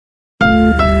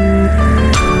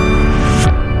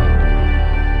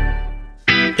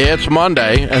It's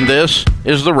Monday, and this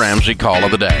is the Ramsey Call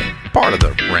of the Day, part of the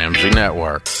Ramsey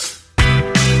Network.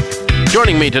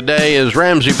 Joining me today is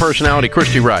Ramsey personality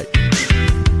Christy Wright.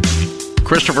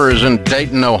 Christopher is in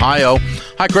Dayton, Ohio.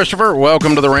 Hi, Christopher.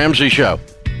 Welcome to the Ramsey Show.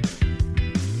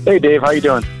 Hey, Dave. How you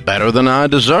doing? Better than I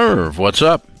deserve. What's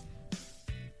up?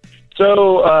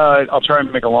 So I'll try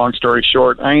and make a long story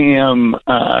short. I am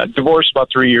divorced about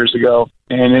 3 years ago,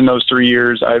 and in those 3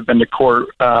 years, I've been to court.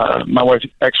 My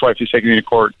ex-wife has taken me to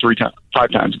court 5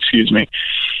 times.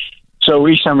 So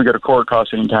each time we go to court, it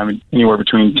costs anywhere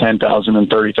between $10,000 and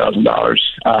 $30,000.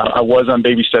 I was on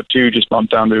baby step 2, just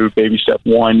bumped down to baby step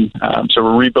 1. So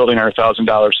we're rebuilding our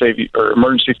 $1,000 saving or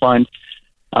emergency fund.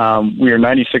 We are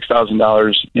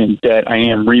 $96,000 in debt. I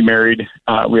am remarried.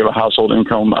 We have a household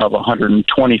income of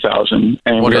 $120,000,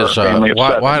 and What we are is, a family of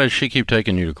 7. why does she keep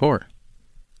taking you to court?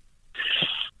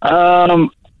 I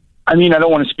mean, I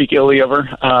don't want to speak illy of her.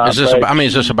 Is this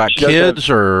about kids,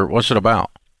 or what's it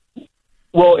about?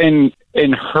 Well, in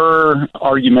her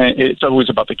argument, it's always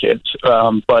about the kids.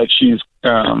 But she's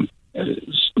narcissist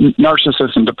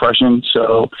and depression,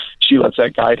 so she lets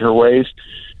that guide her ways.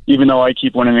 Even though I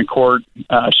keep winning in court,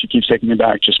 she keeps taking me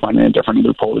back, just finding a different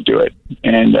loophole to do it.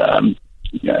 And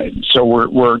so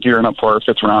we're gearing up for our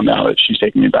 5th round now that she's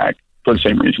taking me back for the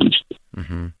same reasons.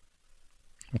 Mm-hmm.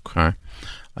 Okay.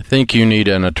 I think you need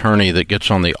an attorney that gets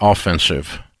on the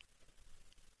offensive,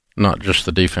 not just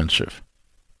the defensive.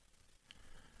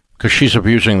 Because she's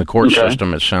abusing the court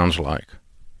system, it sounds like.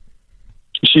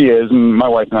 She is, and my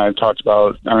wife and I have talked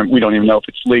about, we don't even know if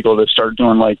it's legal to start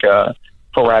doing like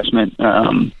harassment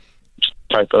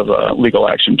type of legal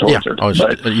action towards her.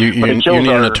 You need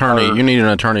an attorney. You need an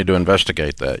attorney to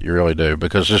investigate that. You really do,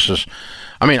 because this is.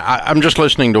 I mean, I'm just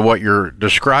listening to what you're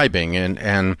describing,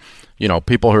 and you know,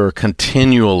 people who are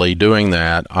continually doing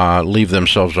that leave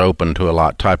themselves open to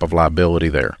a type of liability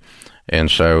there. And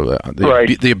so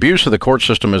the abuse of the court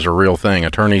system is a real thing.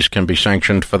 Attorneys can be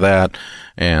sanctioned for that,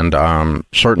 and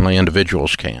certainly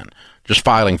individuals can. Just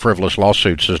filing frivolous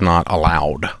lawsuits is not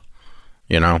allowed.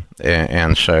 You know,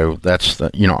 and so that's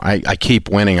the, you know, I keep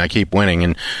winning,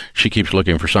 and she keeps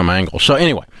looking for some angle. So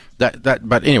anyway,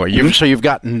 but anyway, you've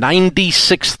got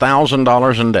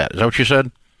 $96,000 in debt. Is that what you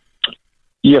said?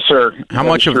 Yes, sir. How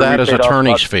much of that is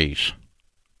attorney's fees?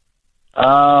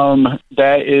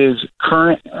 That is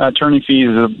current attorney fees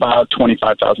is about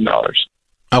 $25,000.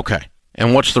 Okay,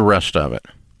 and what's the rest of it?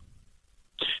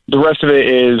 The rest of it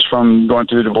is from going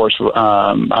through the divorce.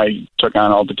 I took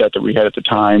on all the debt that we had at the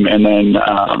time, and then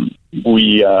it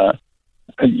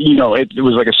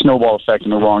was like a snowball effect in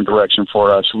the wrong direction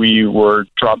for us. We were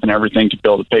dropping everything to be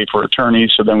able to pay for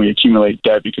attorneys, so then we accumulate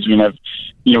debt because we didn't have,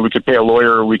 we could pay a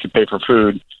lawyer or we could pay for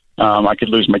food. I could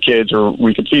lose my kids or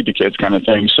we could feed the kids kind of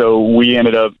thing. So we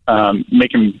ended up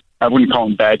making, I wouldn't call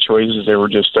them bad choices. They were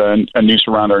just a noose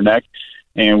around our neck.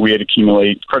 And we had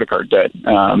accumulated credit card debt.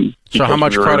 So how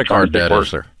much credit card debt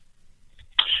is there?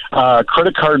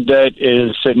 Credit card debt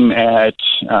is sitting at,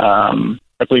 I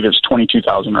believe it's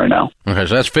 $22,000 right now. Okay,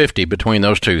 so that's $50 between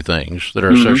those two things that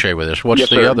are associated with this. What's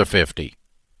the other $50?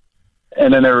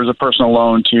 And then there was a personal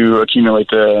loan to accumulate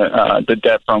the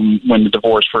debt from when the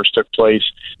divorce first took place.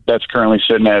 That's currently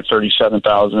sitting at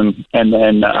 $37,000. And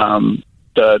then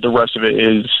the rest of it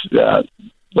is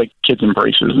like kids and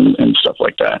braces and stuff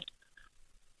like that.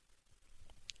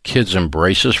 Kids and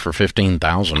braces for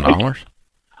 $15,000?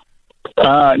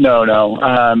 No.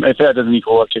 If that doesn't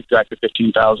equal up to exactly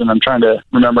 $15,000, I'm trying to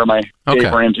remember my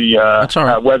Dave Ramsey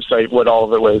website what all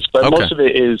of it was. But most of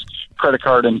it is credit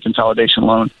card and consolidation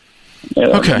loan.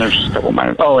 Okay. And there's just a couple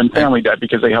minor. Oh, and family debt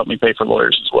because they help me pay for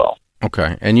lawyers as well.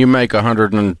 Okay. And you make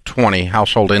 $120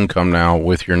 household income now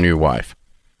with your new wife?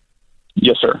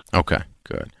 Yes, sir. Okay.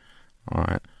 Good. All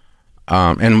right.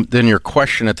 And then your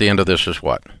question at the end of this is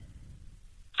what?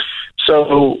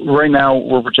 So right now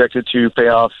we're projected to pay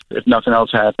off, if nothing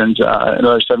else happens,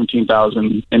 another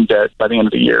 $17,000 in debt by the end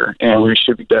of the year, and we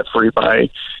should be debt free by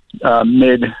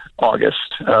mid-August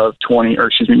of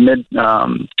mid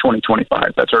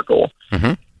 2025. That's our goal.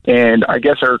 Mm-hmm. And I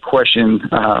guess our question,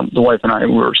 the wife and I,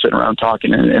 we were sitting around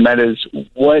talking, and that is,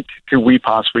 what could we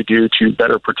possibly do to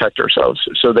better protect ourselves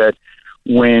so that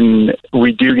when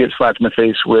we do get slapped in the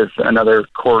face with another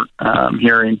court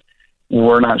hearing,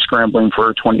 we're not scrambling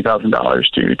for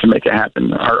 $20,000 to make it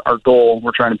happen. Our goal,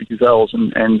 we're trying to be gazelles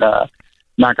and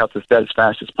knock out this debt as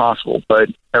fast as possible. But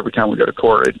every time we go to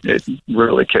court, it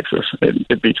really kicks us.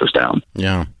 It beats us down.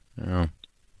 Yeah.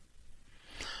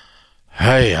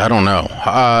 Hey, I don't know.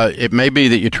 It may be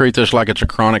that you treat this like it's a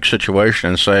chronic situation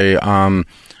and say,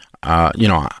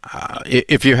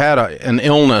 if you had an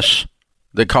illness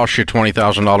that cost you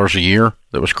 $20,000 a year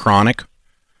that was chronic,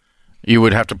 you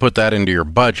would have to put that into your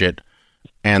budget,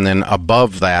 and then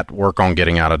above that, work on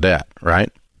getting out of debt,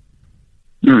 right?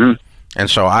 Mm-hmm. And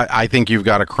so I think you've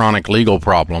got a chronic legal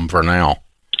problem for now.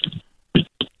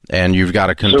 And you've got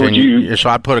to continue. So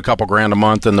I put a couple grand a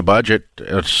month in the budget,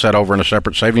 set over in a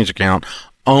separate savings account,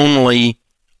 only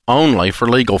for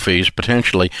legal fees,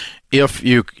 potentially.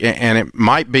 And it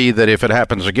might be that if it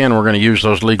happens again, we're going to use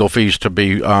those legal fees to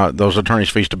be, those attorney's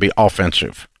fees to be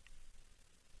offensive.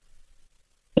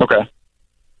 Okay.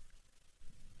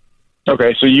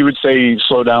 Okay, so you would say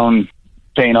slow down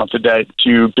paying off the debt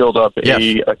to build up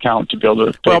a account to be able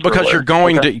to pay. Well, because you're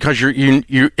going to, because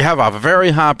you have a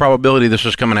very high probability this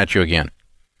is coming at you again.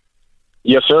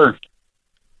 Yes, sir.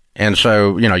 And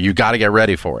so, you got to get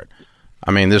ready for it.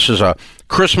 I mean,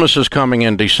 Christmas is coming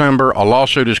in December. A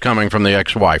lawsuit is coming from the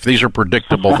ex-wife. These are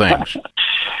predictable things.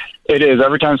 It is.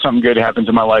 Every time something good happens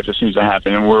in my life, it seems to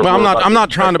happen. And I'm not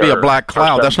trying to be a black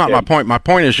cloud. That's not my point. My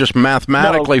point is just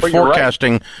mathematically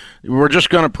forecasting. Right. We're just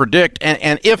going to predict.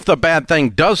 And if the bad thing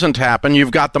doesn't happen,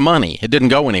 you've got the money. It didn't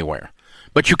go anywhere.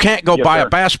 But you can't go buy a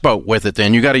bass boat with it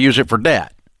then. You got to use it for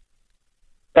debt.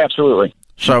 Absolutely.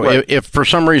 So if for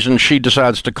some reason she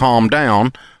decides to calm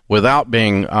down without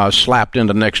being slapped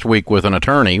into next week with an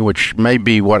attorney, which may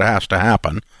be what has to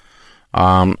happen,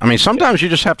 sometimes you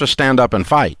just have to stand up and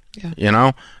fight,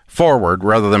 forward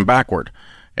rather than backward.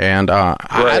 And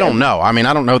I don't know. I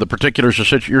don't know the particulars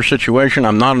of your situation.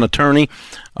 I'm not an attorney,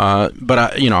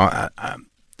 but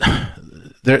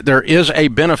there is a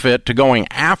benefit to going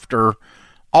after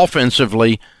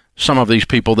offensively some of these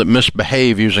people that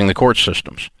misbehave using the court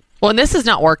systems. Well, and this is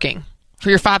not working. For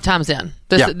your 5 times in.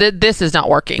 This is not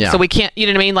working. Yeah. So we can't, you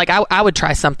know what I mean? Like, I would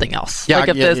try something else. Yeah,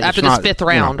 after this 5th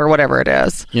round or whatever it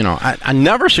is. I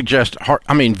never suggest,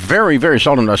 very, very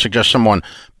seldom do I suggest someone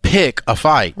pick a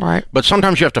fight. Right. But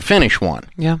sometimes you have to finish one.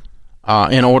 Yeah.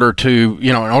 In order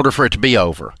for it to be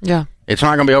over. Yeah. It's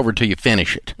not going to be over until you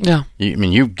finish it. Yeah.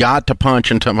 You've got to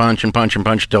punch and punch and punch and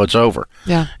punch until it's over.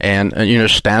 Yeah. And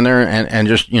stand there and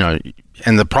just,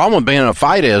 and the problem with being in a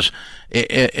fight is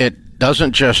it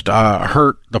doesn't just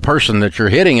hurt the person that you're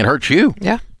hitting, it hurts you.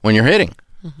 Yeah. When you're hitting.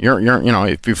 You're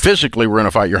if you physically were in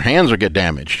a fight, your hands will get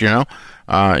damaged,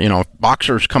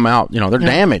 boxers come out, they're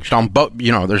damaged on both,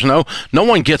 there's no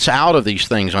one gets out of these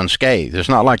things unscathed. It's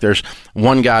not like there's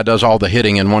one guy does all the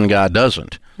hitting and one guy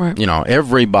doesn't. Right.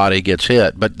 Everybody gets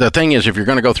hit. But the thing is, if you're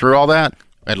going to go through all that,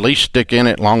 at least stick in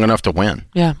it long enough to win.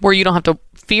 Yeah. Where you don't have to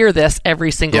fear this every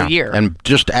single year. And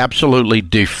just absolutely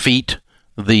defeat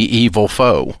the evil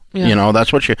foe. Yeah.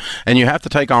 That's what you have to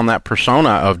take on that persona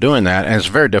of doing that, and it's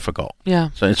very difficult. Yeah.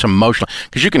 So it's emotional,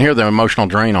 because you can hear the emotional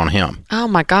drain on him. Oh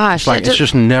my gosh. It's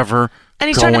just never and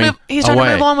he's going trying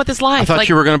to move on with his life. I thought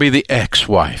you were going to be the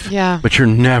ex-wife. Yeah. But you're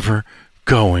never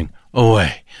going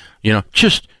away.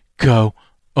 Just go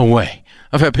away.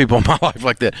 I've had people in my life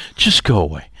like that. Just go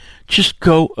away. Just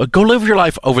go live your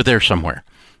life over there somewhere.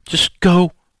 Just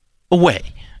go away.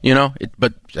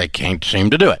 But they can't seem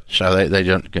to do it. So they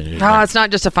don't. It's not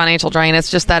just a financial drain.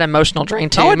 It's just that emotional drain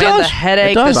too. Oh, it does. The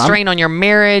headache, the strain on your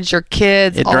marriage, your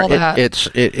kids, all that. It's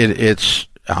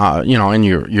and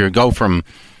you go from,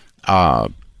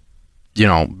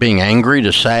 being angry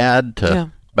to sad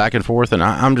to back and forth. And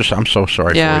I'm so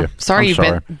sorry for you. Sorry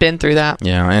you've been through that.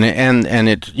 Yeah. And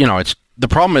it's the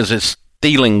problem is it's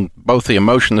stealing both the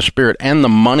emotion, the spirit, and the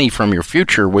money from your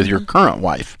future with your current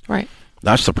wife. Right.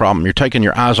 That's the problem. You're taking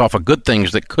your eyes off of good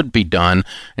things that could be done.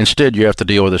 Instead, you have to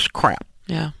deal with this crap.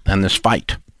 Yeah. And this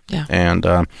fight. Yeah. And,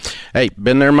 hey,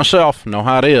 been there myself. Know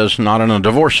how it is. Not in a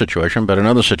divorce situation, but in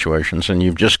other situations. And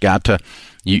you've just got to,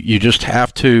 you just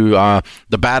have to,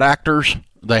 the bad actors,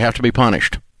 they have to be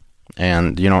punished.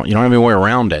 And, you don't have any way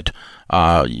around it.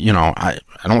 I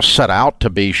don't set out to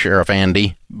be Sheriff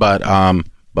Andy, but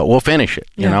we'll finish it,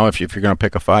 if you're going to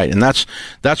pick a fight. And that's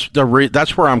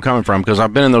where I'm coming from, because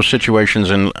I've been in those situations,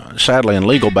 and sadly in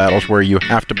legal battles, where you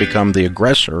have to become the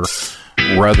aggressor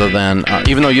rather than,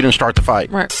 even though you didn't start the fight,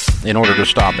 right, in order to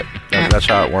stop it. That's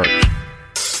how it works.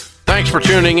 Thanks for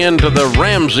tuning in to the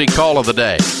Ramsey Call of the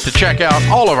Day. To check out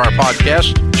all of our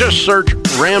podcasts, just search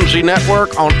Ramsey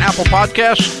Network on Apple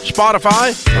Podcasts,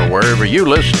 Spotify, or wherever you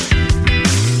listen.